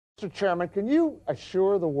Mr. Chairman, can you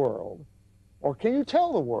assure the world, or can you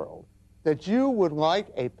tell the world, that you would like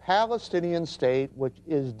a Palestinian state which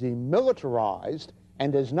is demilitarized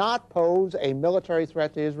and does not pose a military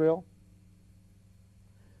threat to Israel?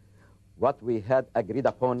 What we had agreed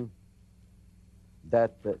upon,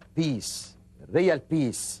 that peace, real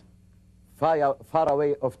peace, far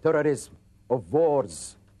away of terrorism, of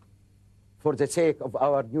wars, for the sake of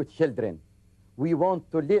our new children. We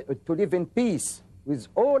want to live in peace with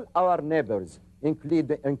all our neighbors, including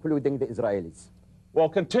the Israelis. Well,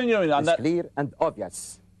 continuing on that, it's clear and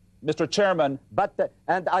obvious, Mr. Chairman. But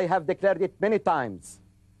and I have declared it many times.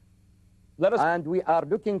 And we are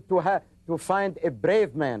looking to find a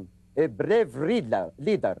brave man, a brave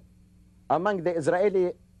leader among the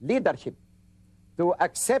Israeli leadership to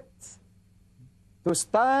accept, to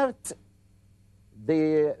start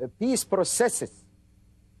the peace processes,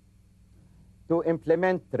 to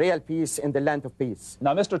implement real peace in the land of peace.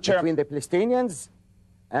 Now, Mr. Chairman, between the Palestinians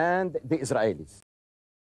and the Israelis.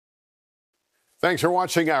 Thanks for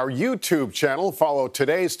watching our YouTube channel. Follow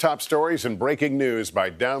today's top stories and breaking news by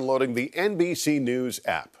downloading the NBC News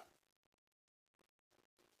app.